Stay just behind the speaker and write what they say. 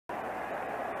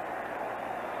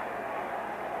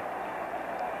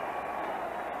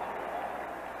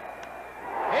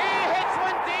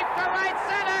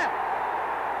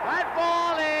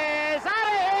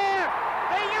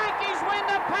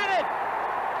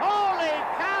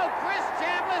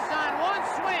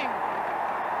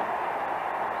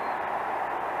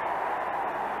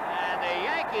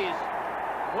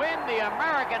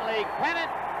League pennant.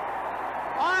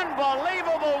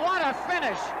 Unbelievable, what a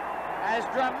finish. As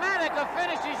dramatic a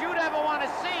finish as you'd ever want to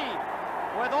see.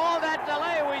 With all that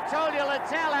delay, we told you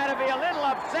Littell had to be a little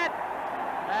upset.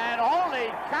 And holy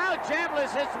cow,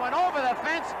 Chambliss hits one over the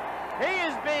fence. He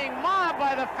is being mobbed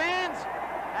by the fans.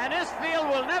 And this field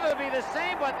will never be the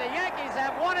same, but the Yankees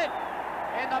have won it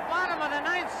in the bottom of the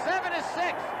ninth,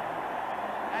 7-6.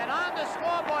 And on the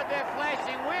scoreboard, they're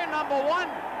flashing, we're number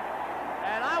one.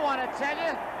 And I want to tell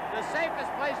you, the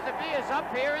safest place to be is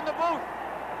up here in the booth.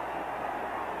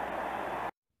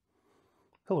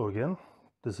 Hello again,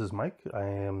 this is Mike. I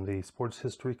am the sports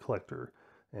history collector,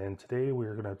 and today we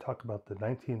are going to talk about the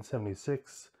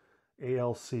 1976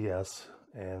 ALCS,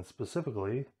 and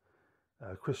specifically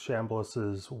Chris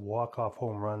Chambliss's walk-off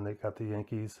home run that got the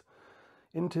Yankees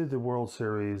into the World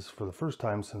Series for the first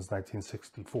time since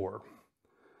 1964.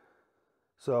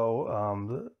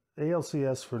 So the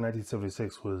ALCS for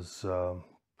 1976 was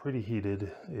pretty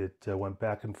heated. It went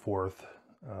back and forth.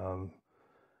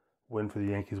 Win for the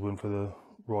Yankees, win for the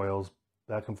Royals,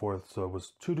 back and forth. So it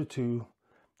was 2-2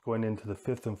 going into the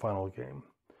fifth and final game.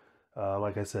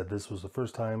 Like I said, this was the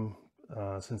first time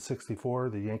since '64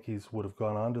 the Yankees would have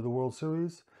gone on to the World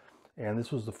Series, and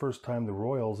this was the first time the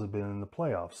Royals had been in the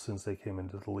playoffs since they came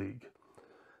into the league.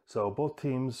 So both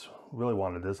teams really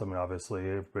wanted this. I mean, obviously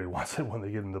everybody wants it when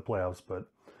they get into the playoffs, but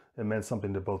it meant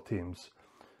something to both teams.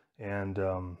 And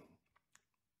the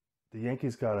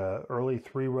Yankees got an early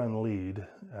 3-run lead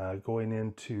going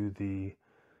into the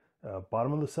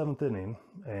bottom of the seventh inning,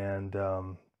 and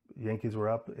Yankees were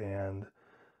up, and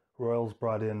Royals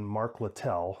brought in Mark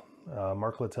Littell.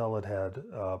 Mark Littell had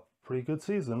a pretty good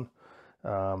season.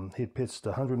 He'd pitched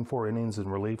 104 innings in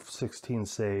relief, 16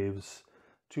 saves,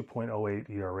 2.08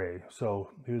 ERA.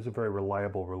 So he was a very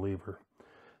reliable reliever.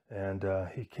 And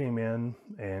he came in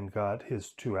and got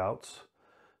his 2 outs.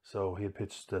 So he had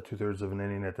pitched 2/3 of an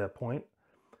inning at that point.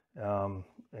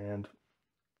 And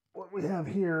what we have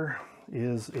here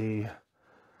is see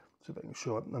if I can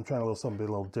show it. I'm trying to do something a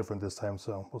little different this time,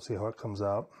 so we'll see how it comes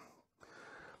out.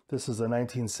 This is a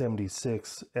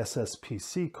 1976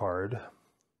 SSPC card.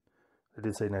 I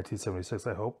did say 1976,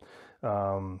 I hope,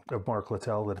 of Mark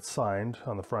Littell that it's signed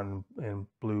on the front in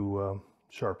blue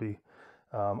Sharpie.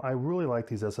 I really like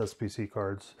these SSPC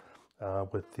cards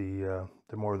with the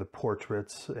more of the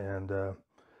portraits, and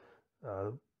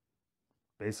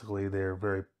basically they're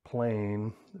very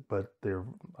plain, but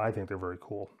I think they're very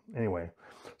cool. Anyway,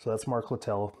 so that's Mark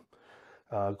Littell.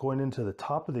 Going into the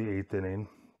top of the 8th inning,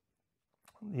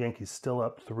 the Yankees still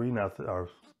up 3-0 or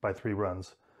by 3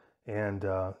 runs, and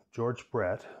George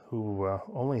Brett, who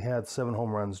only had 7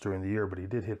 home runs during the year, but he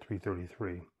did hit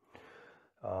 .333.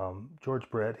 George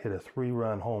Brett hit a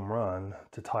 3-run home run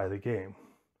to tie the game.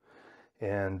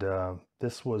 And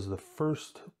this was the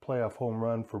first playoff home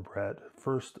run for Brett,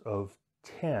 first of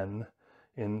 10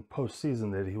 in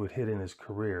postseason that he would hit in his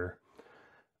career,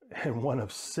 and one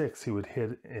of 6 he would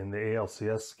hit in the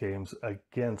ALCS games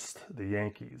against the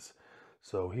Yankees.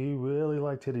 So he really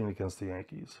liked hitting against the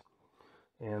Yankees.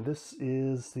 And this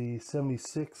is the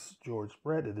 76 George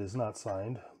Brett. It is not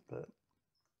signed, but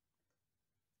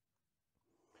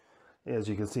as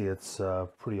you can see, it's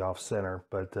pretty off-center.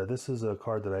 But this is a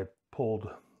card that I pulled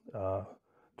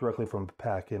directly from the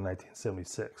pack in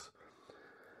 1976.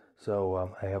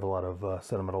 So I have a lot of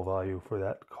sentimental value for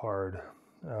that card.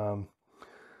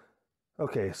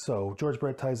 Okay, so George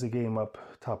Brett ties the game up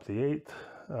top of the 8th.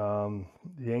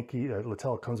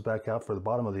 Littell comes back out for the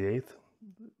bottom of the 8th.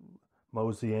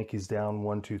 Mows the Yankees down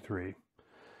 1-2-3.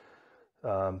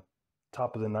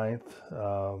 Top of the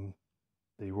 9th,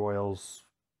 the Royals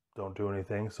don't do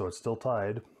anything, so it's still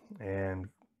tied. And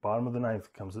bottom of the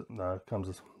 9th comes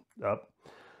up.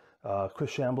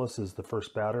 Chris Chambliss is the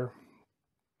first batter.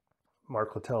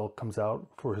 Mark Littell comes out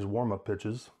for his warm-up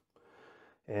pitches,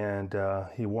 and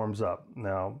he warms up.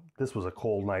 Now, this was a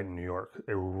cold night in New York,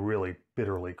 a really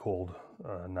bitterly cold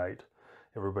night.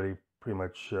 Everybody pretty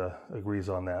much agrees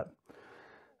on that.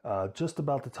 Just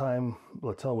about the time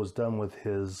Littell was done with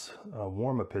his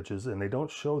warm-up pitches, and they don't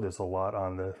show this a lot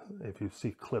on if you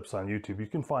see clips on YouTube, you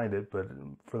can find it, but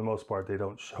for the most part, they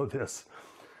don't show this.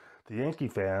 The Yankee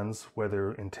fans,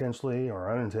 whether intentionally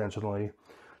or unintentionally,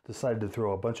 decided to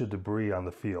throw a bunch of debris on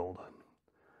the field.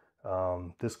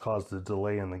 This caused a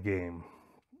delay in the game.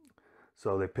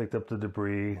 So they picked up the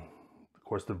debris. Of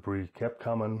course, the debris kept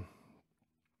coming.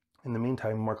 In the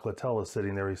meantime, Mark Littell is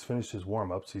sitting there. He's finished his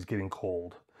warm-ups. He's getting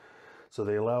cold. So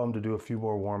they allow him to do a few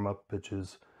more warm-up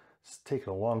pitches. It's taken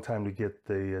a long time to get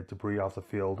the debris off the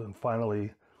field. And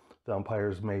finally, the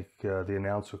umpires make the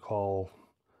announcer call,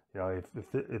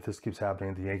 if this keeps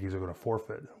happening, the Yankees are going to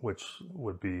forfeit, which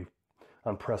would be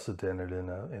unprecedented in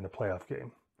a playoff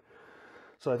game.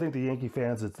 So I think the Yankee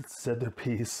fans had said their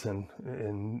piece and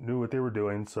knew what they were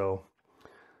doing. So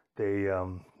they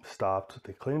stopped.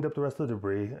 They cleaned up the rest of the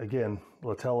debris. Again,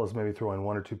 Littell was maybe throwing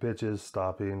 1 or 2 pitches,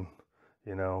 stopping,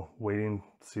 waiting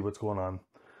to see what's going on.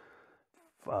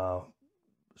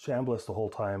 Chambliss the whole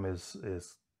time is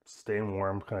staying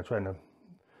warm, kind of trying to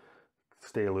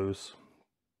stay loose.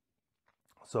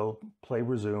 So play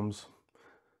resumes.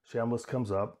 Chambliss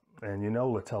comes up, and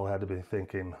Littell had to be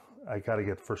thinking, I got to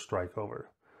get the first strike over.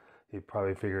 He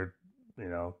probably figured,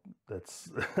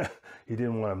 that's he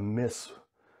didn't want to miss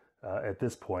at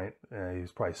this point. He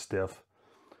was probably stiff.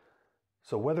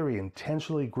 So whether he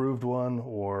intentionally grooved one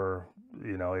or,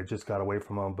 it just got away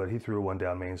from him, but he threw one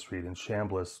down Main Street, and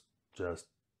Chambliss just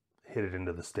hit it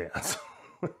into the stands.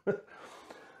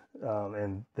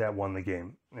 And that won the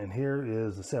game. And here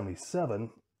is the 77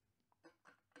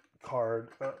 card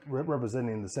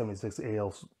representing the 76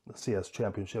 ALCS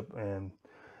championship. And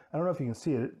I don't know if you can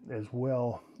see it as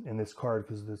well in this card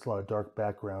because there's a lot of dark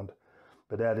background,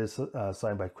 but that is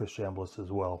signed by Chris Chambliss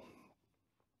as well.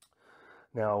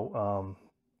 Now,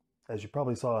 as you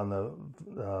probably saw in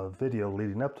the video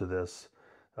leading up to this,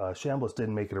 Chambliss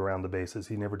didn't make it around the bases.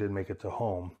 He never did make it to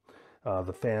home.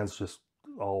 The fans just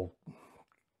all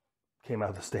came out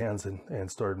of the stands and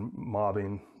started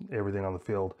mobbing everything on the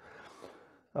field.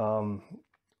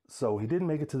 So he didn't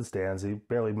make it to the stands. He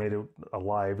barely made it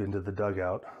alive into the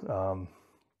dugout.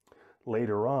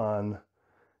 Later on,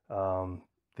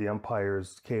 the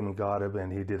umpires came and got him,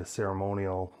 and he did a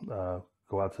ceremonial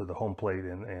go out to the home plate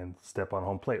and step on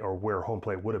home plate, or where home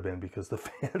plate would have been, because the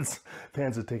fans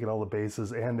had taken all the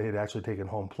bases and they had actually taken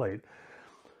home plate.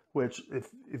 Which,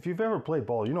 if you've ever played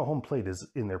ball, home plate is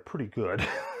in there pretty good.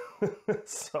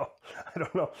 So I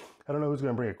don't know who's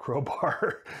going to bring a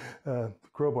crowbar to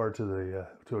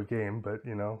a game, but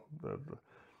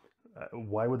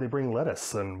why would they bring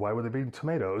lettuce and why would they bring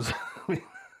tomatoes? I mean,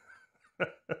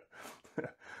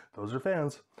 those are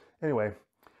fans. Anyway,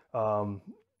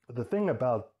 the thing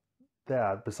about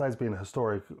that, besides being a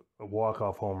historic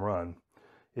walk-off home run,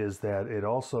 is that it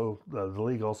also the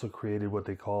league also created what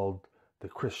they called the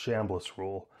Chris Chambliss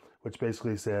rule, which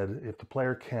basically said if the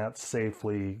player can't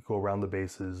safely go around the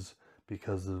bases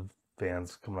because of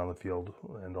fans coming on the field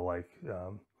and the like,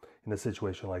 in a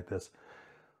situation like this,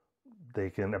 they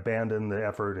can abandon the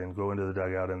effort and go into the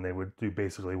dugout, and they would do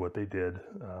basically what they did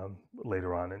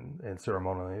later on and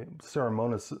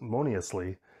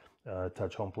ceremoniously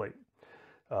touch home plate.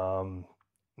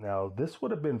 Now, this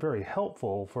would have been very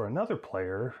helpful for another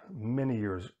player many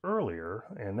years earlier,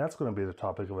 and that's going to be the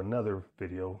topic of another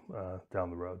video down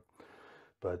the road.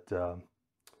 But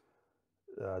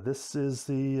this is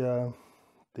the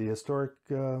historic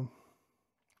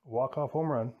walk-off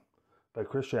home run by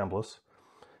Chris Chambliss,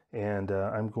 and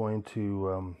I'm going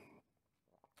to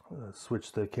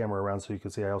switch the camera around so you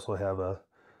can see I also have a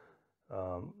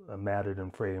matted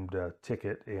and framed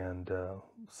ticket and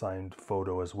signed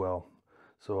photo as well.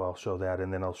 So I'll show that,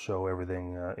 and then I'll show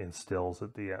everything in stills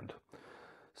at the end.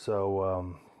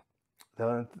 So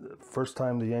the first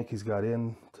time the Yankees got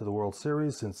into the World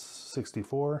Series since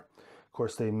 '64. Of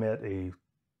course, they met a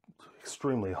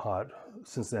extremely hot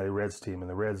Cincinnati Reds team, and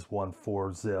the Reds won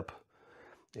 4-0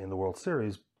 in the World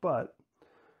Series. But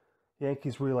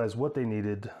Yankees realized what they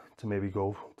needed to maybe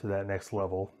go to that next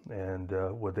level, and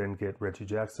would then get Reggie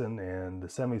Jackson, and the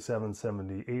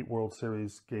 77-78 World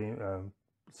Series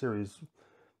series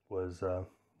was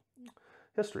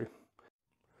history.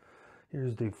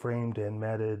 Here's the framed and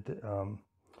matted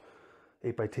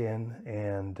 8x10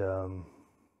 and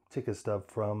ticket stub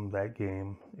from that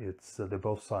game. It's they're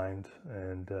both signed,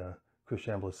 and Chris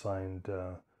Chambliss signed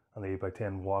on the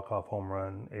 8x10 walk-off home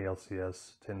run,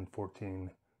 ALCS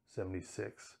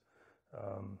 10-14-76.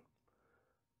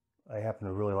 I happen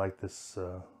to really like this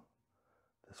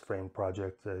this framed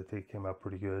project. I think it came out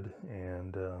pretty good,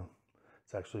 and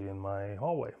it's actually in my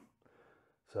hallway.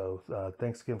 So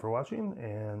thanks again for watching,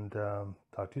 and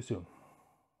talk to you soon.